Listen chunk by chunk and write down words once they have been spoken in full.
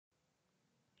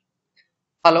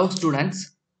Hello students,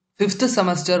 5th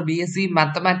semester BSc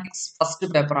Mathematics first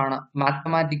paper ആണ്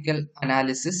Mathematical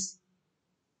Analysis.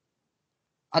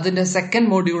 അതിന്റെ second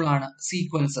module ആണ്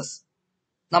Sequences.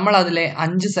 നമ്മൾ അതിലെ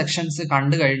 5 sections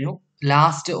കണ്ടു കഴിഞ്ഞു.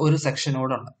 ലാസ്റ്റ് ഒരു സെക്ഷൻ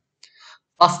കൂടെ ഉണ്ട്.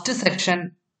 ഫസ്റ്റ് സെക്ഷൻ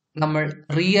നമ്മൾ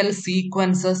റിയൽ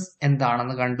സീക്വൻസസ്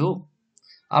എന്താണെന്ന് കണ്ടു.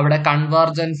 അവിടെ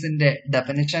കൺവേർജൻസിന്റെ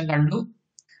ഡെഫിനിഷൻ കണ്ടു,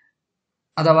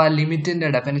 അഥവാ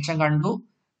ലിമിറ്റിന്റെ ഡെഫിനിഷൻ കണ്ടു,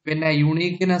 പിന്നെ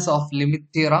യൂണീക്ക്നെസ് ഓഫ്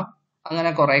ലിമിറ്റ് തിയറം, അങ്ങനെ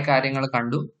കുറെ കാര്യങ്ങൾ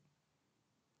കണ്ടു.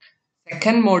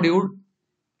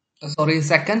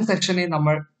 സെക്കൻഡ് സെക്ഷനിൽ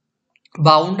നമ്മൾ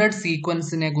ബൗണ്ടഡ്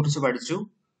സീക്വൻസിനെ കുറിച്ച് പഠിച്ചു.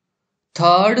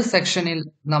 തേർഡ് സെക്ഷനിൽ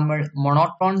നമ്മൾ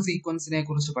മൊണോട്ടോൺ സീക്വൻസിനെ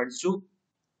കുറിച്ച് പഠിച്ചു.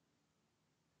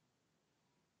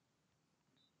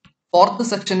 ഫോർത്ത്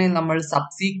സെക്ഷനിൽ നമ്മൾ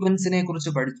സബ് സീക്വൻസിനെ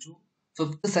കുറിച്ച് പഠിച്ചു.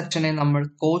 ഫിഫ്ത് സെക്ഷനിൽ നമ്മൾ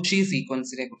കോച്ചി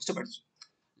സീക്വൻസിനെ കുറിച്ച് പഠിച്ചു.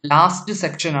 ലാസ്റ്റ്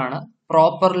സെക്ഷൻ ആണ്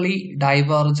properly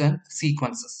divergent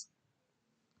sequences.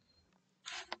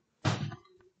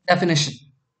 Definition.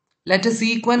 Let a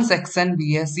sequence xn be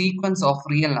a sequence of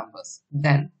real numbers.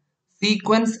 Then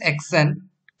sequence xn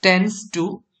tends to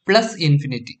plus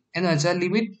infinity. എന്ന് വെച്ചാൽ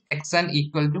limit xn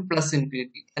equal to plus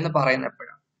infinity എന്ന്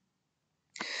പറയുന്നപ്പോഴാണ്.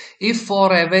 If for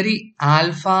every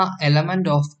alpha element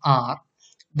of R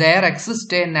there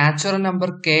exists a natural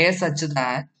number k such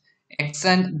that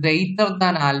xn greater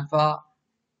than alpha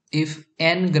if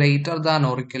n greater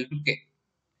than or equal to k.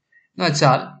 എന്ന്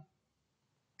വെച്ചാൽ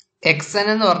എക്സൻ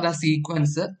എന്ന് പറഞ്ഞ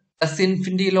sequence plus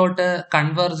ഇൻഫിനിറ്റിയിലോട്ട്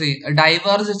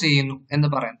diverge ചെയ്യുന്നു എന്ന്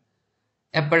പറയുന്നു.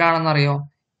 എപ്പോഴാണെന്നറിയോ?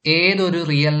 ഏതൊരു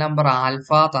real number alpha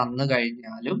തന്നു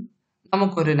കഴിഞ്ഞാലും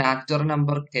നമുക്കൊരു നാച്ചുറൽ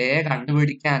നമ്പർ കെ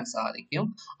കണ്ടുപിടിക്കാൻ സാധിക്കും.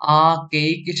 ആ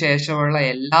കെയ്ക്ക് ശേഷമുള്ള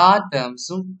എല്ലാ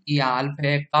ടേംസും ഈ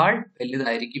ആൽഫയേക്കാൾ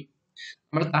വലുതായിരിക്കും.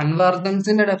 നമ്മൾ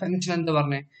കൺവേർജൻസിന്റെ ഡെഫിനിഷൻ എന്ത്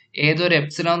പറഞ്ഞേ? ഏതൊരു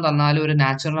എപ്സിലോൺ തന്നാലും ഒരു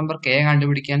നാച്ചുറൽ നമ്പർ കെ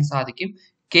കണ്ടുപിടിക്കാൻ സാധിക്കും.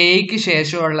 കെയ്ക്ക്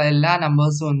ശേഷമുള്ള എല്ലാ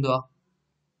നമ്പേഴ്സും എന്തുവാ?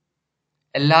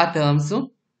 എല്ലാ ടേംസും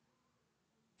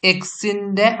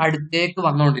എക്സിന്റെ അടുത്തേക്ക്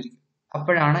വന്നുകൊണ്ടിരിക്കും.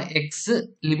 അപ്പോഴാണ് എക്സ്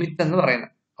ലിമിറ്റ് എന്ന്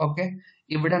പറയുന്നത്. ഓക്കെ,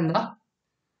 ഇവിടെ എന്താ?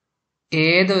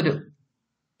 ഏതൊരു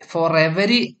for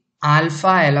every alpha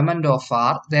element of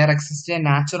are there exist A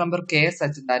natural number K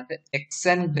such that X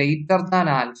N greater than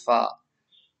alpha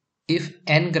if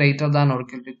N greater than or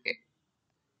equal to K.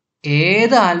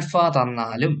 ഏത് ആൽഫ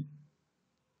തന്നാലും,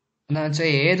 എന്ന്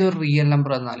വെച്ചാൽ ഏതൊരു റിയൽ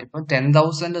നമ്പർ തന്നാലും, ഇപ്പൊ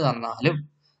 10,000 തന്നാലും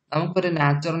നമുക്കൊരു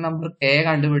നാച്ചുറൽ നമ്പർ കെ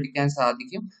കണ്ടുപിടിക്കാൻ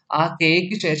സാധിക്കും. ആ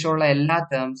കെക്ക് ശേഷമുള്ള എല്ലാ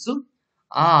ടേംസും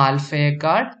ആ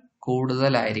ആൽഫയേക്കാൾ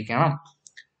കൂടുതലായിരിക്കണം.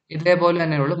 ഇതേപോലെ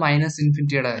തന്നെയുള്ളൂ മൈനസ്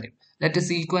ഇൻഫിനിറ്റിയുടെ കാര്യം. Let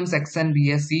sequence X N B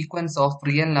A sequence of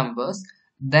real numbers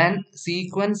then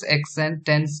sequence X N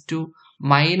tense to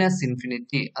minus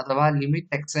infinity, അഥവാ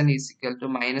limit X N is equal to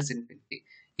minus infinity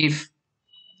if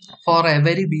for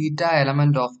every beta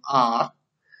element of R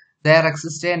there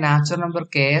exists a natural number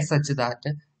k such that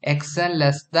xn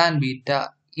less than beta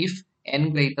if n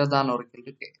greater than or equal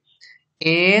to k.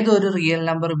 ഏതൊരു real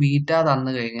number beta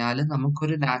തന്നു കഴിഞ്ഞാൽ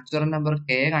നമുക്കൊരു natural number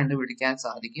K കണ്ടുപിടിക്കാൻ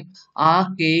സാധിക്കും. ആ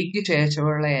കെക്ക്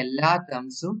ശേഷമുള്ള എല്ലാ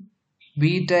ടേംസും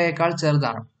ബീറ്റയേക്കാൾ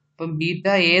ചെറുതാണ്. ഇപ്പം ബീറ്റ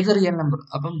ഏത് റിയൽ നമ്പർ,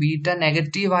 അപ്പം ബീറ്റ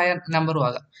നെഗറ്റീവായ നമ്പറും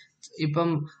ആകാം. ഇപ്പം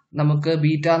നമുക്ക്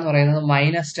ബീറ്റ എന്ന് പറയുന്നത്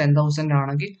 -10,000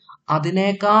 ആണെങ്കിൽ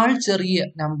അതിനേക്കാൾ ചെറിയ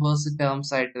നമ്പേഴ്സ്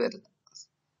ടേംസ് ആയിട്ട് വരുന്നത്.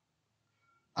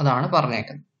 അതാണ്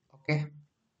പറഞ്ഞേക്കുന്നത്. ഓക്കെ,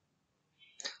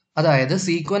 അതായത്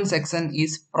സീക്വൻസ് എക്സൻ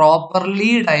ഈസ്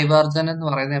പ്രോപ്പർലി ഡൈവേർജന്റ് എന്ന്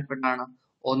പറയുന്നത് എപ്പോഴാണ്?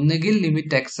 ഒന്നുകിൽ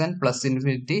ലിമിറ്റ് എക്സൻ പ്ലസ്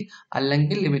ഇൻഫിനിറ്റി,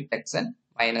 അല്ലെങ്കിൽ ലിമിറ്റ് എക്സൻ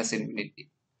മൈനസ് ഇൻഫിനിറ്റി.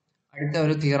 അടുത്ത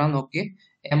ഒരു തിയറം നോക്കി.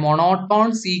 A monotone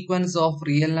sequence of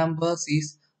real numbers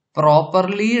is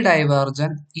properly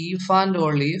divergent if and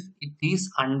only if it is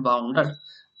unbounded.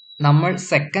 നമ്മൾ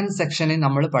സെക്കൻഡ് സെക്ഷനിൽ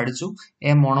നമ്മൾ പഠിച്ചു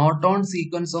A monotone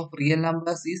sequence of real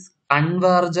numbers is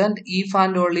convergent if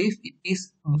and only if it is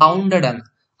bounded എന്ന്.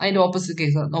 അതിന്റെ opposite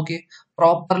case നോക്കി,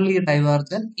 properly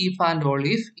divergent if and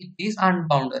only if it is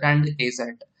unbounded. രണ്ട് case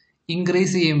ആയിട്ട്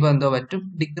increase ചെയ്യുമ്പോൾ എന്തോ പറ്റും,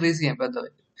 ഡിക്രീസ് ചെയ്യുമ്പോൾ എന്തോ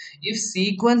പറ്റും. If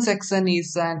sequence എക്സൻ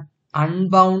is an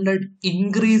unbounded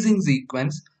increasing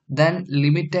sequence then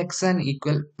limit എക്സൻ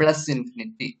equal plus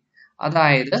infinity.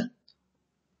 അതായത്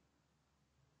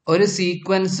ഒരു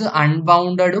സീക്വൻസ്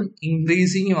അൺബൗണ്ടഡും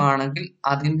ഇൻക്രീസിങ്ങും ആണെങ്കിൽ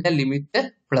അതിന്റെ ലിമിറ്റ്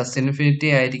പ്ലസ് ഇൻഫിനിറ്റി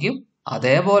ആയിരിക്കും.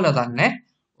 അതേപോലെ തന്നെ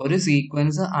ഒരു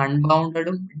സീക്വൻസ്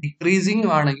അൺബൗണ്ടഡും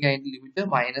ഡിക്രീസിങ്ങും ആണെങ്കിൽ അതിന്റെ ലിമിറ്റ്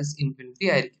മൈനസ് ഇൻഫിനിറ്റി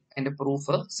ആയിരിക്കും. അതിന്റെ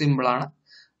പ്രൂഫ് സിമ്പിൾ ആണ്,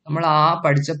 നമ്മൾ ആ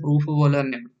പഠിച്ച പ്രൂഫ് പോലെ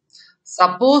തന്നെയാണ്.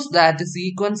 Suppose that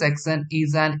sequence എക്സൻ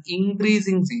is an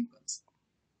increasing sequence.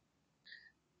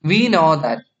 We know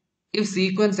that if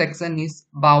sequence എക്സൻ is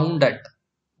bounded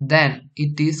then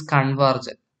it is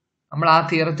convergent. നമ്മൾ ആ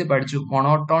തിയറത്തിൽ പഠിച്ചു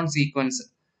മൊണോട്ടോൺ സീക്വൻസ്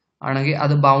ആണെങ്കിൽ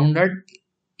അത് bounded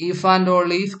if and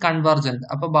only if convergent.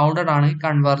 അപ്പൊ ബൗണ്ടഡ് ആണെങ്കിൽ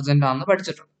കൺവേർജന്റ് ആണെന്ന്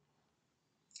പഠിച്ചിട്ടുണ്ട്.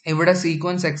 ഇവിടെ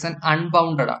സീക്വൻസ് എക്സൻ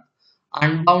അൺബൗണ്ടഡ് ആണ്.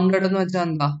 അൺബൗണ്ടഡ് എന്ന് വെച്ചാൽ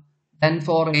എന്താ? then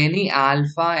for any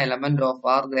alpha element of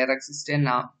R there exists a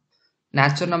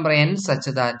natural number n such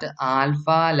that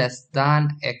alpha less than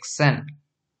xn.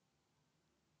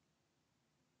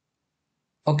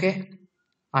 Okay,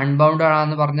 unbounded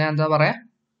ആണെന്ന് പറഞ്ഞാൽ എന്താ പറയാ?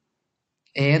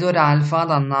 ഏതൊരു ആൽഫ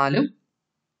തന്നാലും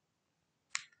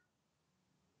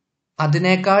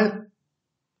അതിനേക്കാൾ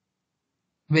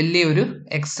വലിയൊരു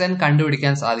എക്സൻ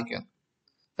കണ്ടുപിടിക്കാൻ സാധിക്കും.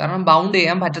 കാരണം ബൗണ്ട്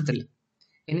ചെയ്യാൻ പറ്റത്തില്ല.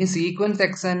 ഇനി സീക്വൻസ്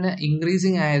എക്സൻ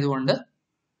ഇൻക്രീസിങ് ആയതുകൊണ്ട്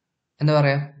എന്താ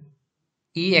പറയാ,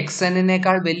 ഈ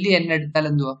എക്സനേക്കാൾ വലിയ എൻ എടുത്താൽ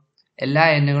എന്തുവാ? എല്ലാ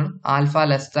എന്നുകളും ആൽഫ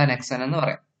ലെസ് ദാൻ എക്സൻ എന്ന്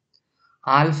പറയാം.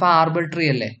 ആൽഫ ആർബിട്രറി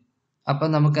അല്ലേ, അപ്പൊ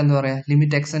നമുക്ക് എന്താ പറയാ,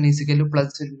 limit എക്സൻ is equal two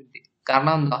plus infinity.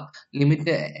 കാരണം എന്താ,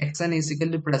 limit എക്സൻ is equal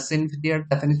two plus ഇൻഫിനിറ്റിയുടെ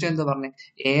definition എന്താ പറഞ്ഞേ?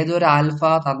 ഏതൊരു ആൽഫ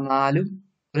തന്നാലും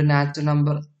ഒരു നാച്ചുറൽ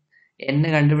നമ്പർ n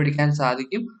കണ്ടുപിടിക്കാൻ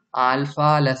സാധിക്കും ആൽഫ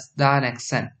ലെസ് ദാൻ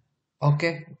എക്സൻ.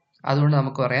 ഓക്കെ, അതുകൊണ്ട്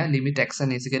നമുക്ക് പറയാം limit എക്സൻ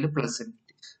is equal two plus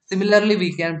infinity. Similarly we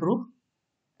can prove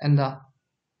എന്താ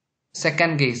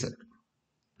സെക്കൻഡ് കേസ്.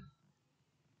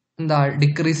 എന്താ,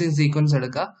 ഡിക്രീസിങ് സീക്വൻസ്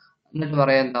എടുക്കുക, എന്നിട്ട്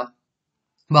പറയാം എന്താ,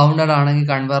 ബൗണ്ടഡ് ആണെങ്കിൽ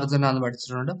കൺവേർജന്റ് ആണെന്ന്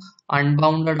പഠിച്ചിട്ടുണ്ട്.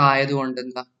 അൺബൗണ്ടഡ് ആയതുകൊണ്ട്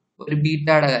എന്താ, ഒരു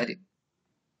ബീറ്റയുടെ കാര്യം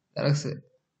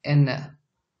n,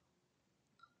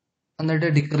 എന്നിട്ട്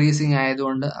ഡിക്രീസിങ്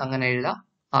ആയതുകൊണ്ട് അങ്ങനെ എഴുതാം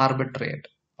ആർബിട്രറി ആയിട്ട്.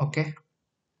 Okay,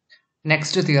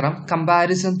 next theorem,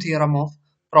 comparison theorem of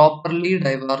properly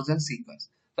divergent sequence.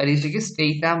 പരീക്ഷയ്ക്ക്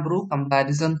state and prove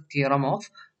comparison theorem of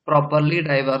properly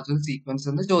divergent sequence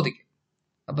എന്ന് ചോദിക്കും.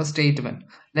 അപ്പൊ statement,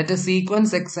 let A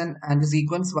sequence xn and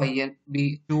sequence yn be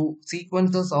two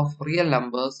sequences of real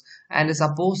numbers and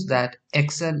suppose that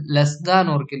xn less than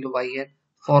or equal to yn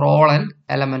for all n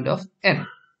element of n.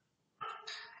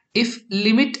 If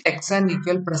limit xn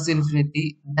equal plus infinity,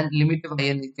 then limit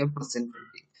yn equal plus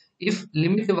infinity. If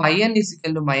limit yn is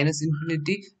equal to minus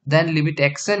infinity, then limit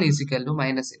xn is equal to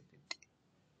minus infinity.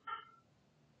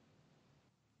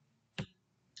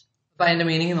 അപ്പൊ അതിന്റെ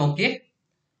meaning നോക്കിയേ.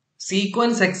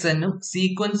 Sequence എക്സനും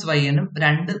sequence വൈനും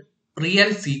രണ്ട് real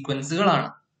സീക്വൻസുകളാണ്.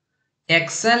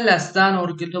 എക്സൻ less than or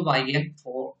equal to wine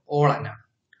for all N ആണ്.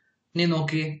 ഇനി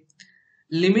നോക്കിയേ,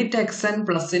 limit എക്സൻ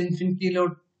plus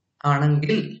ഇൻഫിനിറ്റിയിലോട്ട്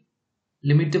ആണെങ്കിൽ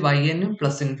limit വൈനും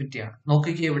plus infinity ആണ്.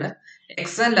 നോക്കിക്കേ, ഇവിടെ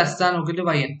എക്സൻ less than or equal to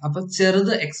wine, അപ്പൊ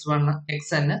ചെറുത്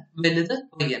എക്സൻ വലുത്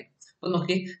വൈൻ. അപ്പൊ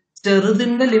നോക്കി,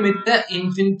 ചെറുതിന്റെ ലിമിറ്റ്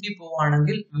ഇൻഫിനിറ്റി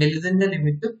പോവാണെങ്കിൽ വലുതിന്റെ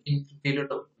ലിമിറ്റ്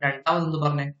ഇൻഫിനിറ്റിയിലോട്ട് പോകും. രണ്ടാമത്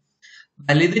പറഞ്ഞേ,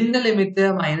 വലുതിന്റെ ലിമിറ്റ്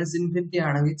മൈനസ് ഇൻഫിനിറ്റി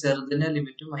ആണെങ്കിൽ ചെറുതിന്റെ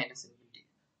ലിമിറ്റ് മൈനസ് ഇൻഫിനിറ്റി.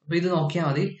 അപ്പൊ ഇത് നോക്കിയാൽ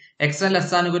മതി, എക്സൻ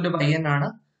less than equal to wine ആണ്.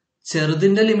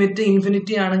 ചെറുതിന്റെ ലിമിറ്റ്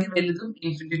ഇൻഫിനിറ്റി ആണെങ്കിൽ വലുതും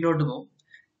ഇൻഫിനിറ്റിയിലോട്ട് പോകും.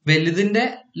 വലുതിന്റെ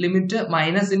ലിമിറ്റ്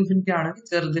മൈനസ് ഇൻഫിനിറ്റി ആണെങ്കിൽ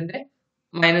ചെറുതിന്റെ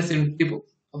മൈനസ് ഇൻഫിനിറ്റി പോകും.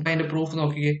 അപ്പൊ അതിന്റെ പ്രൂഫ്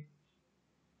നോക്കിക്കേ.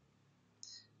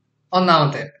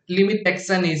 ഒന്നാമത്തെ, limit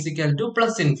എക്സൻ is equal two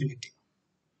plus infinity.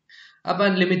 അപ്പൊ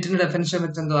ലിമിറ്റിന്റെ ഡെഫിനിഷൻ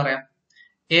വെച്ച് എന്താ പറയാം,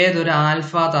 ഏതൊരു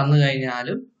ആൽഫ തന്നു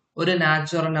കഴിഞ്ഞാലും ഒരു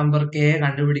നാച്ചുറൽ നമ്പർ k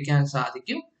കണ്ടുപിടിക്കാൻ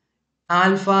സാധിക്കും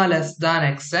alpha less than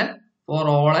എക്സൻ for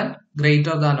all N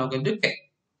greater than or equal to k.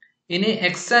 ഇനി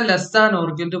എക്സൻ less than or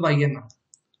equal to y എന്നാണ്.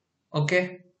 ഓക്കെ,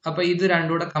 അപ്പൊ ഇത്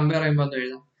രണ്ടും കൂടെ കമ്പയർ ചെയ്യുമ്പോൾ എന്താ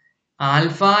എഴുതാം,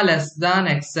 alpha less than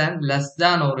എക്സൻ less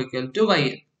than or equal to y.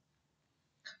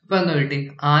 അപ്പൊ എന്താ കിട്ടി,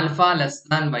 alpha less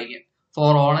than y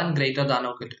for all N greater than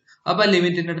or equal to. അപ്പൊ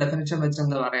ലിമിറ്റിന്റെ ഡെഫിനിഷൻ വെച്ച്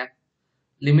എന്താ പറയാ,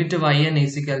 limit yn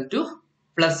is equal two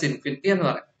plus infinity എന്ന്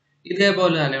പറയാം.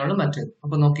 ഇതേപോലെ തന്നെയാണ് മറ്റേത്.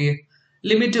 അപ്പൊ നോക്കിയേ,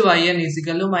 limit yn is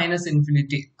equal to minus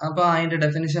infinity. അപ്പൊ അതിന്റെ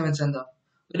ഡെഫിനിഷൻ വെച്ച് എന്താ,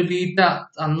 ഒരു ബീറ്റ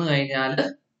തന്നു കഴിഞ്ഞാൽ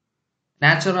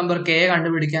നാച്ചുറൽ നമ്പർ k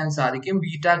കണ്ടുപിടിക്കാൻ സാധിക്കും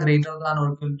beta greater than or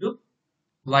equal to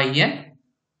yn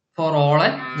for all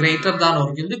N greater than or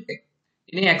equal to k.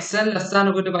 ഇനി xn less than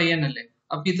or equal to yn അല്ലേ,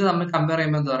 അപ്പൊ ഇത് നമ്മൾ കമ്പയർ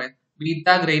ചെയ്യുമ്പോൾ എന്താ പറയാ, beta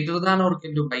greater than or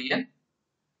equal to yn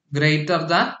greater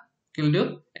than equal to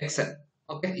xn.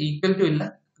 Okay, equal to ഇല്ല,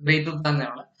 greater than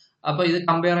ആണ്. അപ്പൊ ഇത്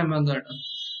കമ്പയർ ചെയ്യുമ്പോൾ എന്താ കിട്ടും,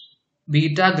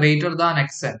 beta greater than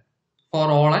എക്സൻ for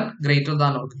all N greater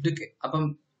than or equal to k. അപ്പം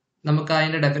നമുക്ക്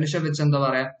അതിന്റെ ഡെഫിനിഷൻ വെച്ച് എന്താ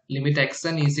പറയാ, limit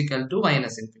എക്സൻ is equal to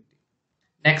minus infinity.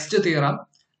 Next theorem,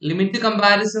 limit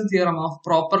comparison theorem of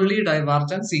properly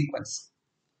divergent sequence.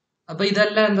 അപ്പൊ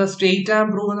ഇതെല്ലാം എന്താ, സ്റ്റേറ്റ്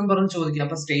ആൻഡ് പ്രൂവ് എന്ന് പറഞ്ഞ് ചോദിക്കുക.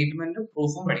 അപ്പൊ സ്റ്റേറ്റ്മെന്റും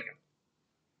പ്രൂഫും പഠിക്കണം.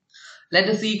 Let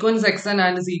a sequence xn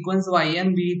and a sequence yn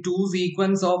be two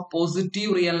sequences of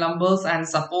positive real numbers and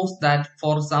suppose that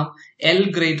for some L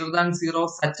greater than 0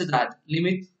 such that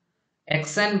limit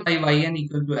xn by yn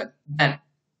equal to L, then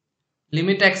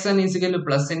limit xn is equal to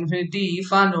plus infinity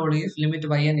if and only if limit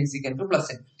yn is equal to plus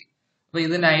infinity. അപ്പൊ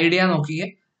ഇതിന്റെ idea നോക്കിയേ,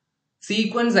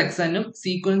 sequence എക്സനും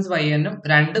sequence വൈനും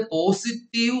രണ്ട്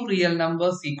positive real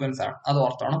number sequence ആണ്. അത്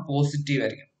ഓർത്തോണം, positive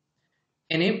ആയിരിക്കും.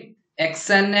 ഇനി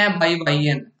xn by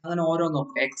yn അങ്ങനെ ഓരോ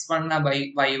നോക്കുക. x1 by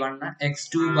y1,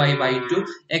 x2 by y2,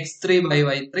 x3 by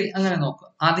y3 അങ്ങനെ നോക്കുക.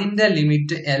 അതിന്റെ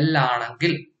ലിമിറ്റ് L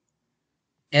ആണെങ്കിൽ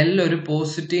L ഒരു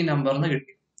പോസിറ്റീവ് നമ്പർ എന്ന്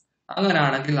കിട്ടി.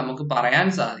 അങ്ങനെയാണെങ്കിൽ നമുക്ക് പറയാൻ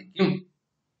സാധിക്കും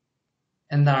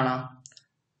എന്താണ്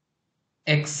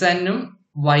xn ഉം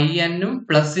yn ഉം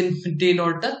പ്ലസ്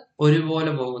ഇൻഫിനിറ്റിയിലോട്ട്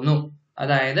ഒരുപോലെ പോകുന്നു.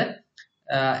 അതായത്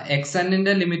xn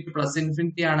ന്റെ ലിമിറ്റ് പ്ലസ്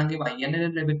ഇൻഫിനിറ്റി ആണെങ്കിൽ yn ന്റെ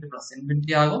ലിമിറ്റ് പ്ലസ്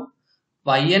ഇൻഫിനിറ്റി ആകും.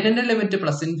 yn ന്റെ ലിമിറ്റ്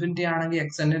പ്ലസ് ഇൻഫിനിറ്റി ആണെങ്കിൽ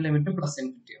xn ന്റെ ലിമിറ്റ് പ്ലസ്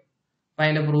ഇൻഫിനിറ്റി ആകും. അപ്പൊ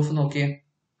അതിന്റെ പ്രൂഫ് നോക്കിയേ.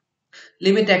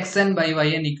 Limit xn by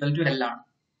yn equal to L ആണ്.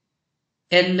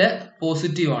 L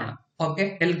പോസിറ്റീവ് ആണ്. ഓക്കെ,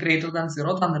 L ഗ്രേറ്റർ ദാൻ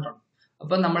 0 തന്നിട്ടുണ്ട്.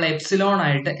 അപ്പൊ നമ്മൾ എപ്സിലോൺ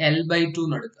ആയിട്ട് L/2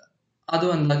 എന്ന് എടുക്കുക.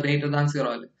 അതും എന്താ ഗ്രേറ്റർ ദാൻ 0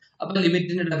 അല്ലേ. അപ്പൊ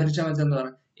ലിമിറ്റിന്റെ ഡെഫിനിഷൻ വെച്ച് എന്താ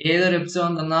പറയുക, ഏതൊരു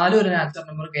എപ്സിലോൺ തന്നാലും ഒരു നാച്ചുറൽ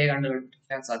നമ്പർ k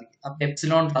കണ്ടുപിടിക്കാൻ സാധിക്കും. അപ്പൊ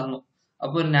എപ്സിലോൺ തന്നു,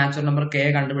 അപ്പൊ ഒരു നാച്ചുറൽ നമ്പർ k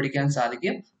കണ്ടുപിടിക്കാൻ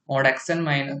സാധിക്കും. Mode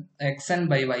xn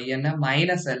by yn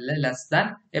minus L less than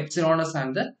epsilon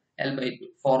and L/2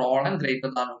 for all and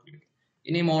greater than.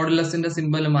 ഇനി മോഡുലസിന്റെ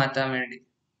സിമ്പിൾ മാറ്റാൻ വേണ്ടി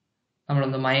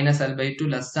നമ്മളൊന്ന് minus L/2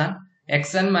 less than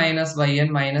xn minus yn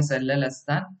minus L less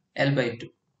than L/2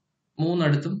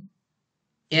 മൂന്നെടുത്തും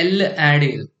L add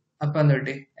ചെയ്തു. അപ്പൊ എന്താ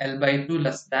കിട്ടി? L/2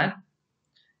 less than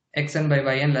xn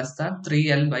by yn less than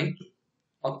 3L/2.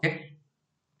 Okay,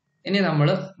 ഇനി നമ്മൾ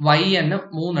yn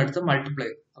മൂന്നെടുത്ത് മൾട്ടിപ്ലൈ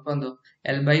ചെയ്തു. അപ്പൊ എന്തോ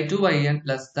L/2 yn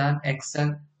less than xn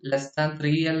less than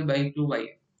 3L/2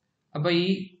 yn. അപ്പൊ ഈ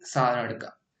സാധനം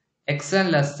എടുക്കാം, xn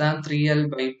less than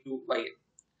 3L/2 yn.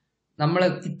 നമ്മൾ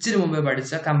ഇച്ചിരി മുമ്പേ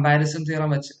പഠിച്ച കമ്പാരിസൺ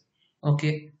തിയറം വെച്ച്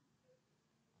ഓക്കെ,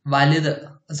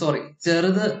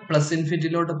 ചെറുത് പ്ലസ്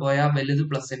ഇൻഫിനിറ്റിയിലോട്ട് പോയാൽ വലുത്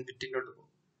പ്ലസ് ഇൻഫിനിറ്റിയിലോട്ട് പോകും.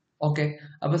 ഓക്കെ,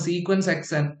 അപ്പൊ സീക്വൻസ്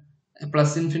xn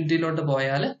പ്ലസ് ഇൻഫിനിറ്റിയിലോട്ട്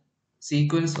പോയാൽ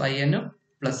സീക്വൻസ് yn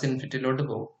പ്ലസ് ഇൻഫിനിറ്റിയിലോട്ട്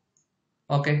പോകും.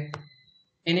 ഓക്കെ,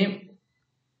 ഇനി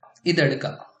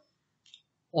ഇതെടുക്കാം,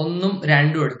 1 ഉം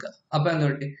 2 ഉം എടുക്കുക. അപ്പൊ എന്താ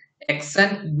കിട്ടി?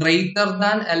 xn greater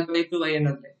than L/2 yn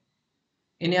അല്ലേ.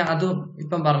 ഇനി അതും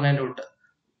ഇപ്പം പറഞ്ഞതിന്റെ കൂട്ട്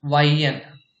yn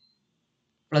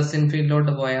പ്ലസ്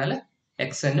ഇൻഫിനിറ്റിയിലോട്ട് പോയാൽ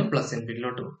xn പ്ലസ്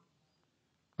ഇൻഫിനിറ്റിയിലോട്ട് പോകും.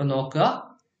 അപ്പൊ നോക്കുക,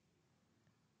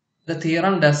 the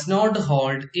theorem does not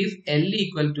hold if L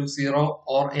equal to 0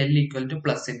 or L equal to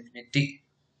plus infinity.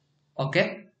 Okay,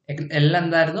 L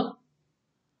എന്തായിരുന്നു?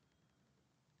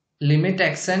 Limit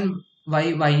xn by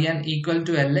yn equal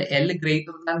to L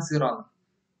greater than 0 ആണ്.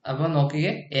 അപ്പൊ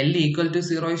നോക്കിയേ, L ഈക്വൽ ടു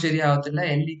 0 ശരിയാവത്തില്ല,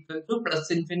 L equal two plus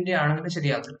infinity ആണെങ്കിൽ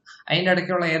ശരിയാവത്തില്ല. അതിന്റെ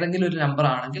ഇടയ്ക്കുള്ള ഏതെങ്കിലും ഒരു നമ്പർ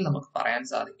ആണെങ്കിൽ നമുക്ക് പറയാൻ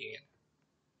സാധിക്കുകയാണ്.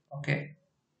 ഓക്കെ,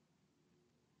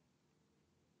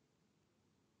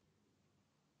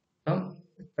 അപ്പം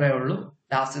ഇത്രയേ ഉള്ളൂ.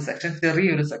 ലാസ്റ്റ് സെക്ഷൻ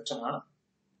ചെറിയൊരു സെക്ഷൻ ആണ്.